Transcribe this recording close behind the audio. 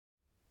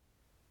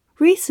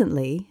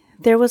Recently,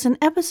 there was an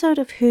episode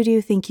of Who Do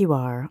You Think You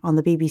Are on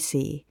the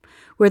BBC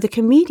where the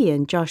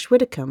comedian Josh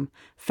Widdicombe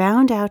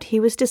found out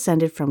he was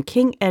descended from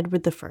King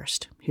Edward I,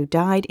 who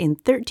died in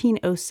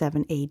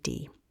 1307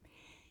 AD.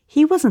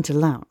 He wasn't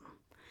alone.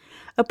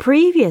 A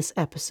previous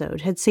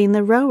episode had seen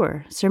the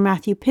rower, Sir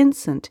Matthew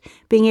Pinsent,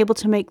 being able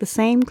to make the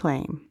same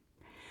claim.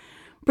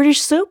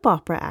 British soap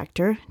opera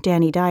actor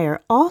Danny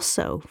Dyer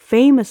also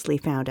famously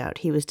found out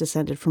he was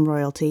descended from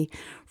royalty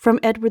from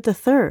Edward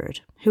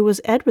III, who was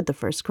Edward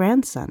I's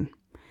grandson.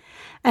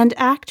 And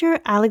actor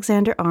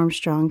Alexander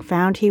Armstrong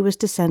found he was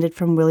descended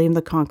from William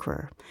the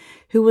Conqueror,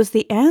 who was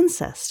the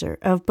ancestor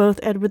of both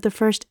Edward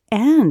I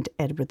and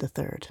Edward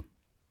III.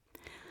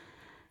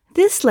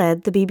 This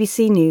led the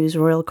BBC News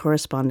royal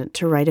correspondent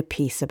to write a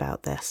piece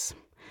about this.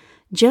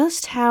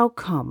 Just how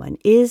common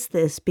is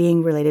this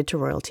being related to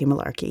royalty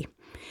malarkey?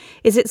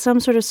 Is it some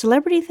sort of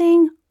celebrity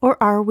thing, or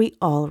are we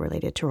all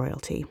related to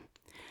royalty?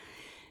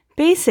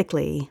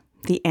 Basically,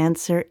 the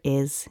answer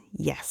is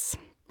yes.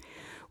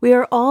 We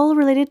are all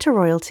related to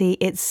royalty,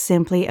 it's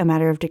simply a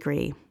matter of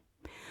degree.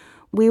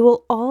 We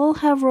will all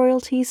have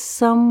royalty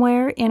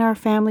somewhere in our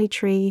family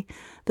tree.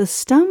 The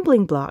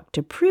stumbling block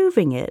to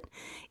proving it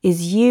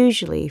is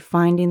usually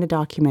finding the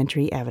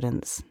documentary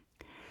evidence.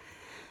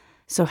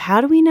 So how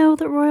do we know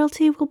that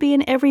royalty will be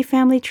in every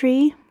family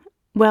tree?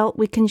 Well,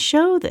 we can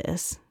show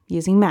this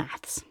using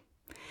maths.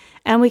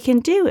 And we can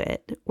do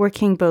it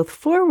working both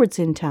forwards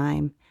in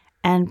time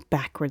and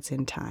backwards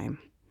in time.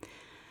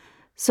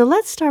 So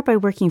let's start by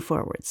working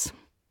forwards.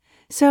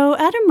 So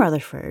Adam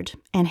Rutherford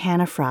and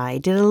Hannah Fry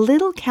did a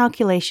little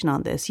calculation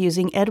on this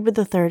using Edward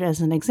III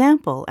as an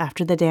example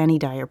after the Danny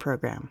Dyer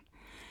program.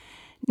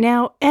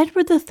 Now,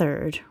 Edward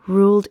III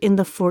ruled in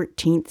the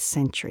 14th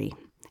century,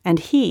 and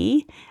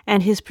he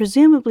and his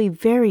presumably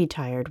very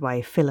tired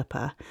wife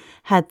Philippa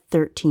had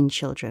 13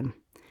 children.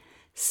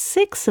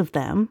 6 of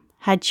them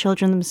had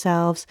children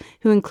themselves,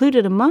 who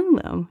included among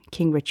them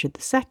King Richard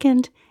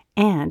II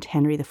and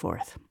Henry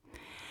IV.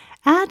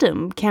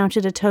 Adam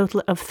counted a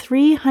total of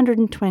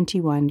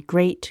 321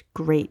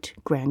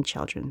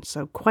 great-great-grandchildren,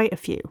 so quite a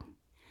few.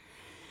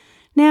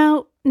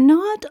 Now,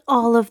 not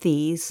all of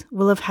these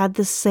will have had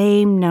the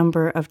same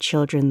number of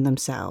children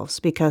themselves,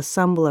 because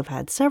some will have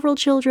had several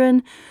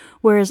children,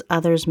 whereas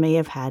others may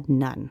have had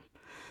none.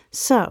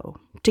 So,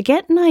 to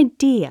get an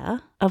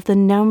idea of the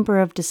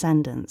number of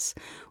descendants,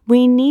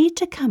 we need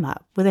to come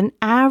up with an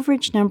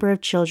average number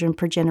of children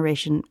per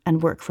generation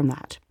and work from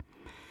that.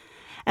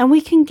 And we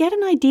can get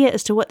an idea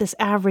as to what this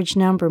average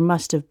number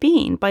must have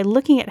been by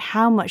looking at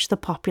how much the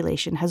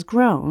population has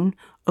grown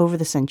over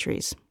the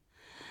centuries.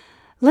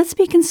 Let's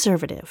be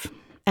conservative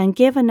and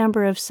give a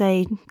number of,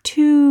 say,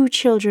 2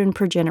 children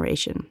per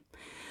generation.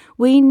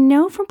 We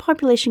know from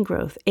population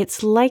growth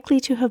it's likely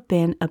to have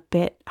been a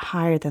bit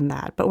higher than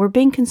that, but we're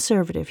being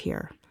conservative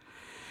here.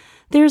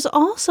 There's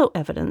also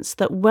evidence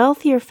that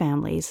wealthier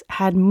families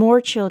had more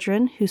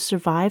children who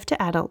survived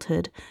to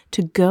adulthood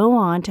to go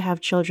on to have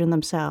children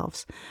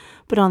themselves.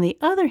 But on the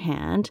other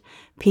hand,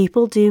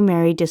 people do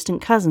marry distant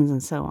cousins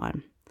and so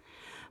on.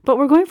 But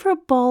we're going for a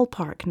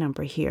ballpark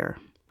number here.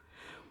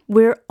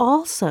 We're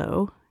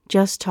also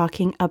just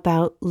talking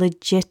about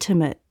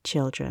legitimate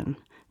children,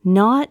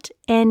 not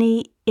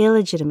any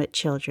illegitimate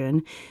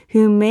children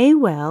who may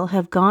well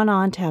have gone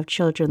on to have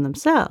children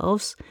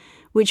themselves,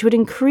 which would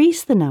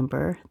increase the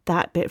number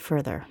that bit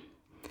further.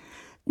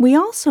 We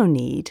also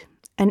need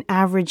an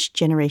average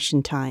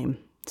generation time.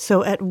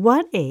 So at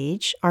what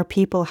age are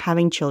people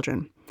having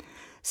children?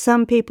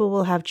 Some people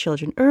will have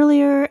children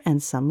earlier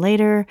and some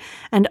later,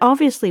 and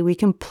obviously we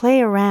can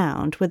play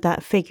around with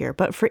that figure,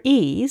 but for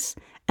ease,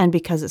 and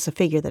because it's a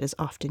figure that is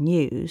often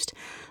used,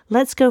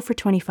 let's go for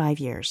 25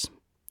 years.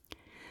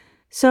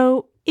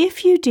 So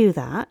if you do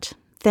that,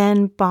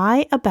 then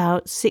by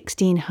about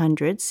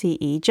 1600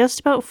 CE, just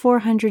about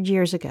 400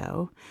 years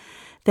ago,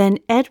 then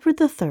Edward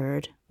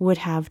III would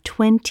have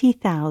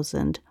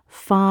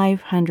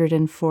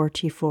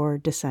 20,544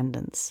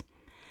 descendants.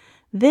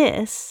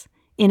 This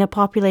in a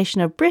population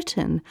of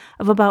Britain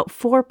of about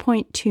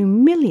 4.2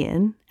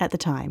 million at the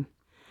time.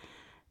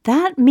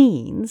 That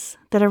means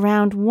that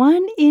around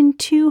 1 in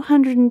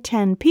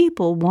 210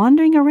 people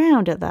wandering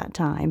around at that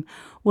time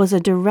was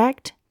a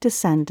direct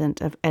descendant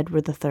of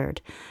Edward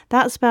III.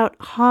 That's about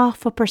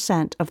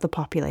 0.5% of the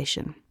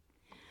population.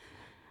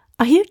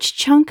 A huge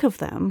chunk of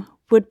them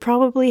would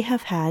probably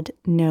have had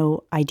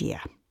no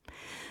idea.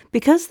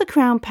 Because the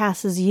crown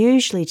passes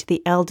usually to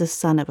the eldest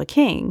son of a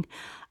king,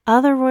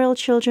 other royal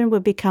children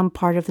would become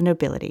part of the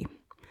nobility.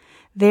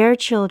 Their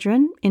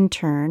children, in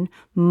turn,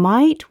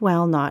 might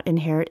well not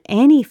inherit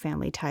any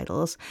family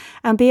titles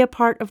and be a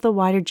part of the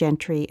wider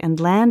gentry and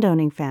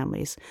landowning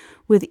families,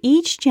 with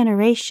each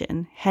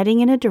generation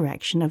heading in a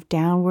direction of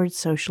downward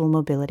social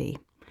mobility.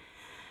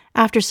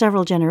 After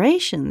several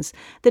generations,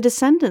 the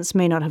descendants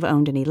may not have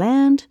owned any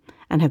land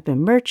and have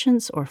been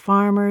merchants or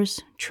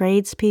farmers,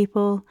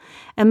 tradespeople,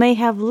 and may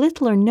have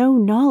little or no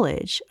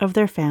knowledge of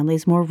their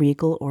family's more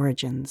regal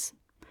origins.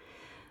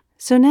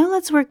 So now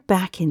let's work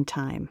back in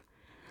time.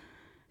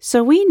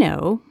 So we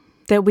know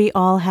that we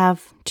all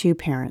have 2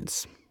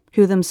 parents.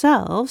 who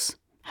themselves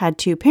had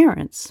 2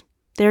 parents.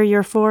 They're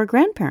your 4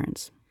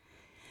 grandparents.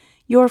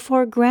 Your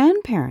 4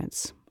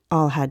 grandparents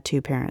all had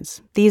 2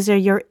 parents. These are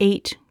your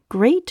 8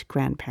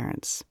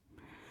 great-grandparents.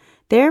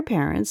 Their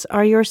parents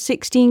are your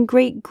 16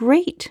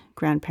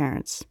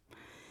 great-great-grandparents.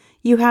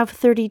 You have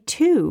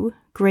 32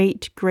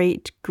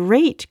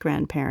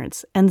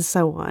 great-great-great-grandparents, and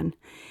so on.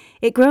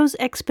 It grows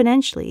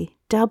exponentially,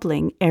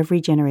 doubling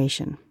every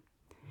generation.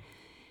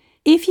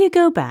 If you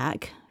go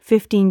back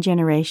 15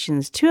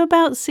 generations to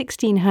about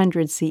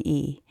 1600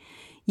 CE,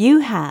 you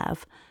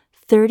have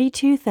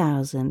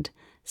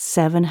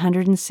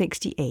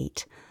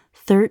 32,768,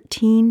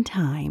 13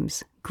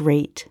 times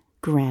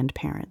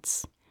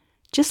great-grandparents.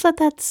 Just let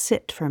that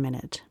sit for a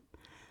minute.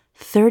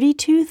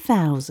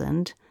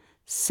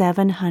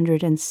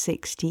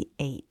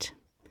 32,768.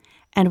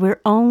 And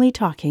we're only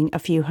talking a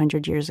few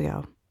hundred years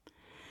ago.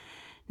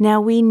 Now,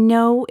 we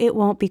know it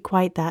won't be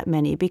quite that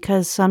many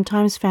because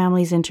sometimes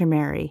families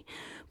intermarry,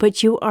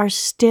 but you are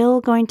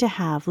still going to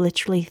have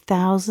literally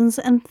thousands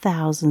and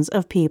thousands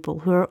of people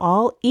who are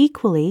all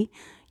equally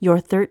your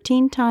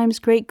 13 times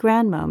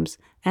great-grandmoms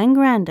and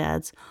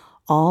granddads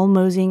all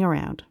moseying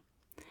around.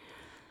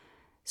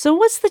 So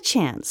what's the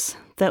chance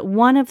that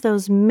one of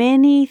those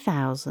many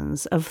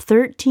thousands of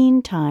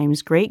 13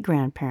 times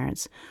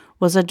great-grandparents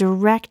was a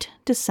direct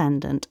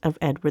descendant of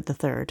Edward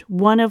III,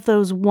 one of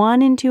those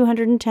 1 in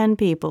 210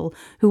 people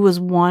who was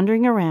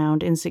wandering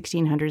around in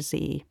 1600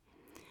 CE?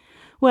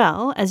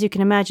 Well, as you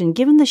can imagine,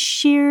 given the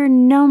sheer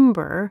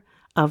number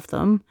of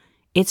them,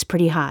 it's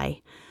pretty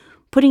high.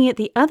 Putting it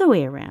the other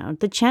way around,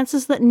 the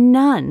chances that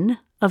none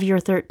of your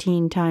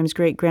 13 times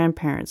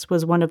great-grandparents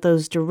was one of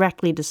those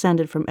directly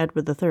descended from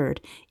Edward III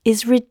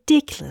is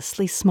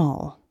ridiculously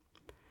small.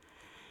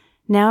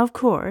 Now, of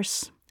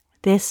course,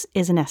 this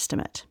is an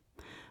estimate.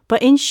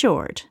 But in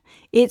short,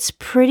 it's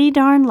pretty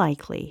darn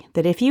likely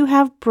that if you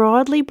have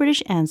broadly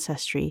British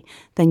ancestry,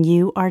 then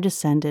you are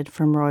descended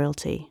from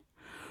royalty.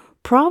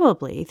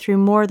 Probably through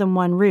more than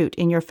one root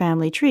in your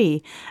family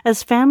tree,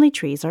 as family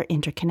trees are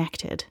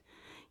interconnected.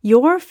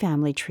 Your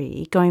family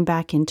tree, going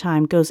back in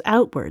time, goes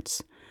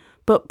outwards,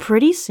 but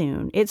pretty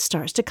soon it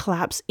starts to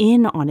collapse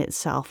in on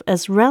itself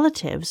as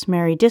relatives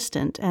marry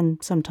distant,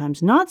 and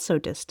sometimes not so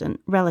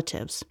distant,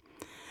 relatives.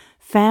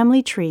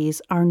 Family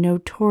trees are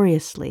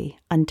notoriously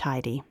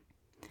untidy.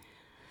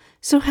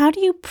 So how do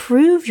you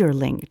prove your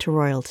link to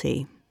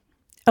royalty?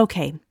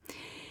 Okay,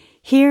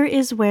 here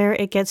is where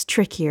it gets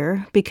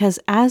trickier because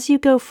as you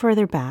go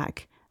further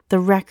back, the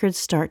records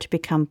start to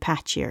become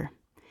patchier.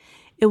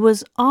 It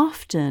was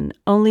often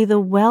only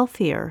the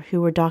wealthier who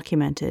were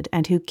documented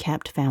and who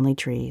kept family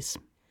trees.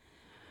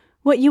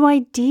 What you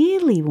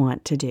ideally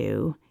want to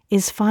do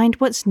is find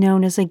what's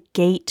known as a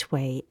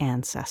gateway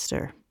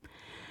ancestor.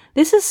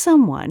 This is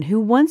someone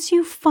who, once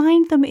you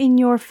find them in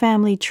your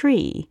family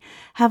tree,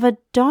 have a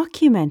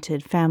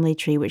documented family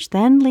tree which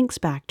then links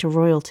back to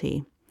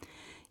royalty.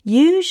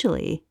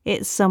 Usually,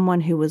 it's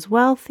someone who was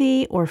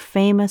wealthy or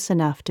famous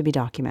enough to be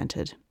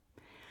documented.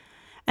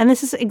 And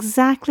this is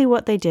exactly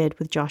what they did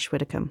with Josh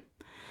Widdicombe.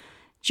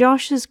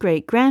 Josh's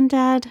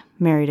great-granddad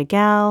married a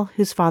gal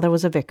whose father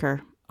was a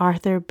vicar,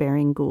 Arthur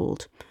Baring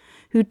Gould,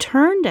 who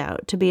turned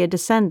out to be a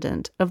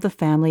descendant of the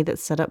family that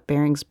set up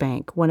Barings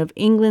Bank, one of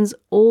England's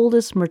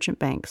oldest merchant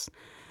banks,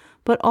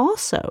 but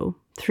also,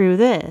 through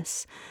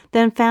this,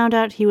 then found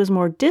out he was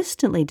more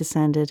distantly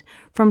descended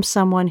from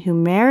someone who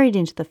married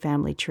into the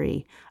family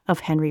tree of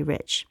Henry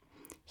Rich.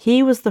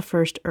 He was the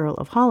first Earl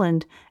of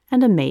Holland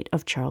and a mate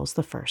of Charles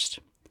I.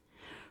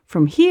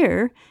 From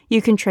here,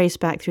 you can trace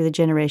back through the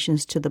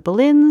generations to the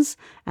Boleyns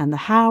and the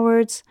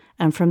Howards,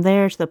 and from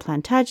there to the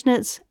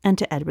Plantagenets and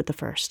to Edward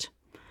I.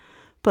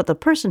 But the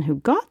person who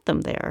got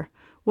them there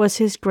was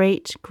his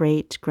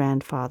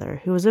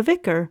great-great-grandfather, who was a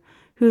vicar,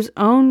 whose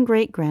own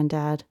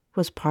great-granddad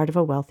was part of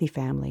a wealthy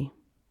family.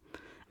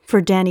 For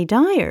Danny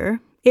Dyer,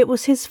 it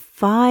was his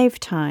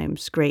 5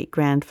 times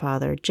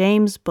great-grandfather,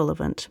 James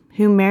Bullivant,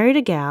 who married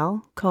a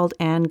gal called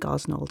Anne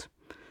Gosnold,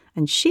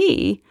 and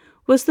she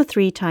was the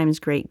 3 times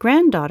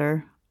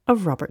great-granddaughter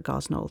of Robert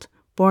Gosnold,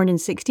 born in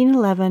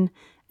 1611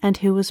 and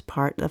who was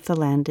part of the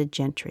landed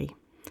gentry.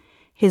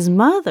 His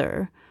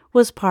mother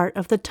was part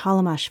of the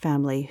Tollemache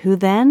family, who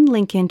then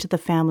link into the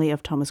family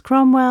of Thomas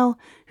Cromwell,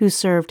 who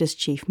served as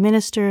chief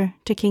minister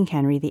to King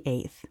Henry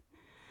VIII.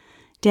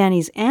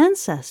 Danny's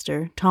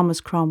ancestor,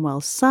 Thomas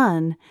Cromwell's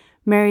son,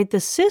 married the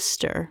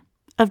sister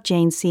of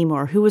Jane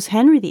Seymour, who was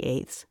Henry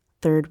VIII's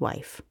 3rd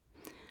wife.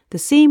 The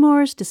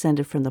Seymours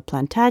descended from the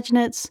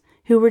Plantagenets,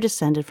 who were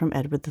descended from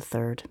Edward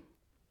III.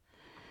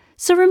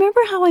 So remember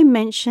how I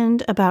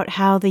mentioned about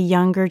how the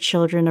younger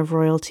children of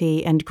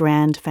royalty and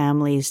grand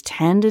families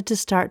tended to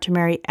start to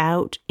marry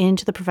out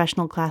into the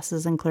professional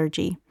classes and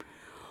clergy,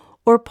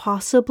 or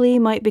possibly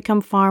might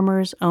become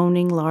farmers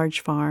owning large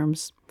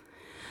farms?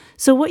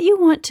 So what you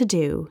want to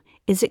do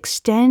is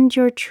extend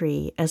your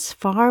tree as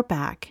far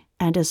back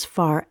and as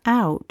far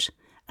out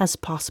as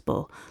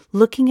possible,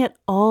 looking at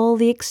all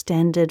the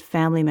extended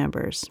family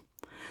members.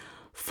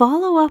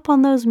 Follow up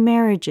on those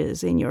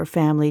marriages in your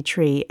family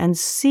tree and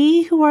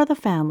see who are the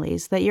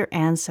families that your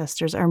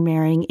ancestors are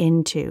marrying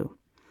into.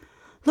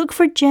 Look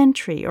for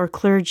gentry or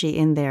clergy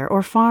in there,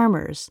 or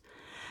farmers.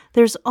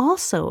 There's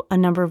also a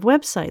number of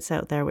websites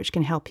out there which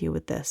can help you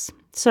with this.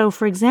 So,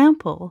 for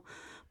example,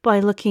 by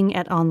looking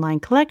at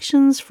online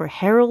collections for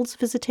heralds'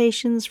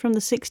 visitations from the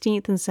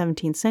 16th and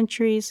 17th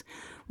centuries,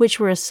 which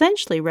were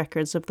essentially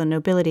records of the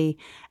nobility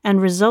and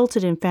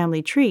resulted in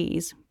family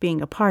trees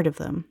being a part of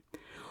them.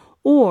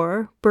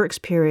 Or Burke's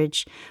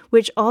Peerage,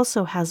 which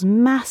also has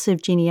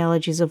massive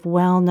genealogies of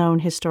well-known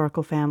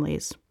historical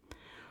families.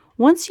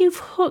 Once you've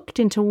hooked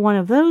into one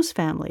of those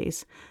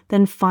families,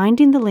 then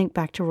finding the link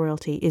back to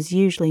royalty is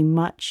usually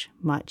much,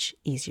 much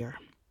easier.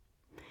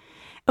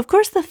 Of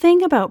course, the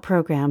thing about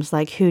programs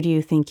like Who Do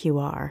You Think You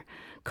Are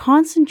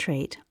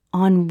concentrate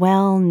on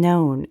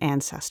well-known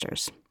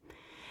ancestors.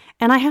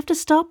 And I have to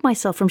stop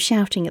myself from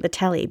shouting at the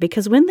telly,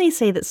 because when they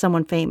say that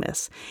someone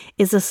famous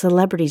is a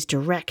celebrity's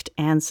direct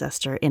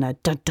ancestor in a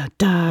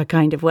da-da-da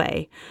kind of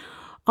way,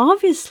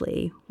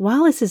 obviously,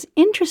 while this is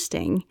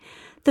interesting,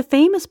 the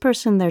famous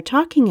person they're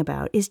talking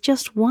about is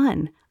just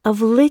one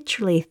of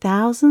literally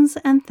thousands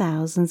and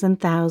thousands and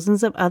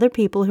thousands of other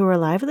people who were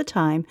alive at the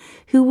time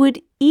who would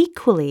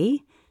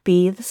equally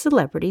be the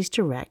celebrity's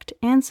direct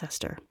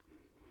ancestor.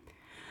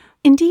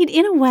 Indeed,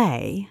 in a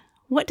way,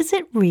 what does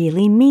it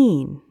really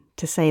mean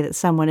to say that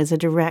someone is a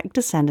direct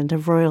descendant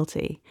of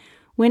royalty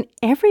when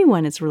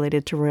everyone is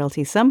related to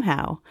royalty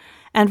somehow,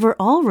 and we're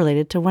all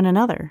related to one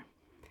another?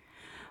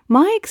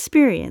 My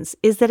experience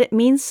is that it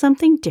means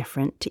something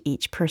different to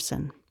each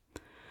person.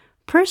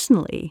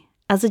 Personally,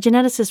 as a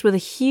geneticist with a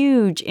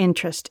huge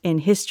interest in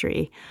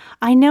history,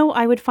 I know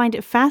I would find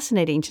it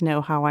fascinating to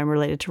know how I'm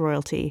related to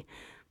royalty,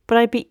 but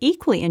I'd be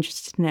equally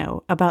interested to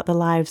know about the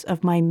lives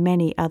of my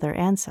many other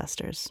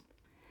ancestors.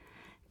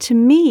 To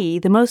me,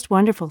 the most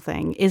wonderful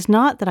thing is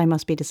not that I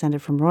must be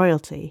descended from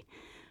royalty,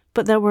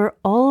 but that we're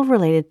all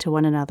related to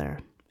one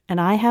another,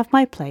 and I have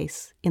my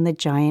place in the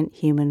giant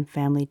human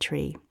family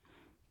tree.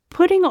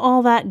 Putting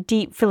all that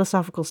deep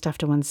philosophical stuff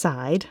to one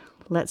side,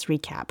 let's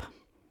recap.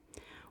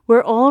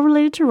 We're all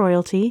related to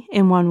royalty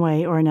in one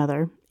way or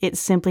another. It's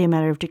simply a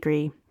matter of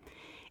degree.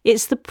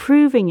 It's the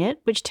proving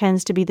it which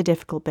tends to be the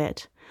difficult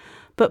bit.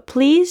 But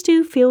please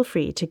do feel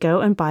free to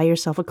go and buy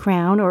yourself a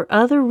crown or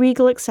other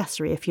regal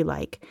accessory if you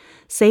like,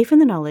 safe in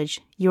the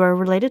knowledge you are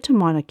related to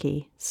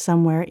monarchy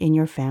somewhere in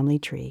your family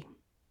tree.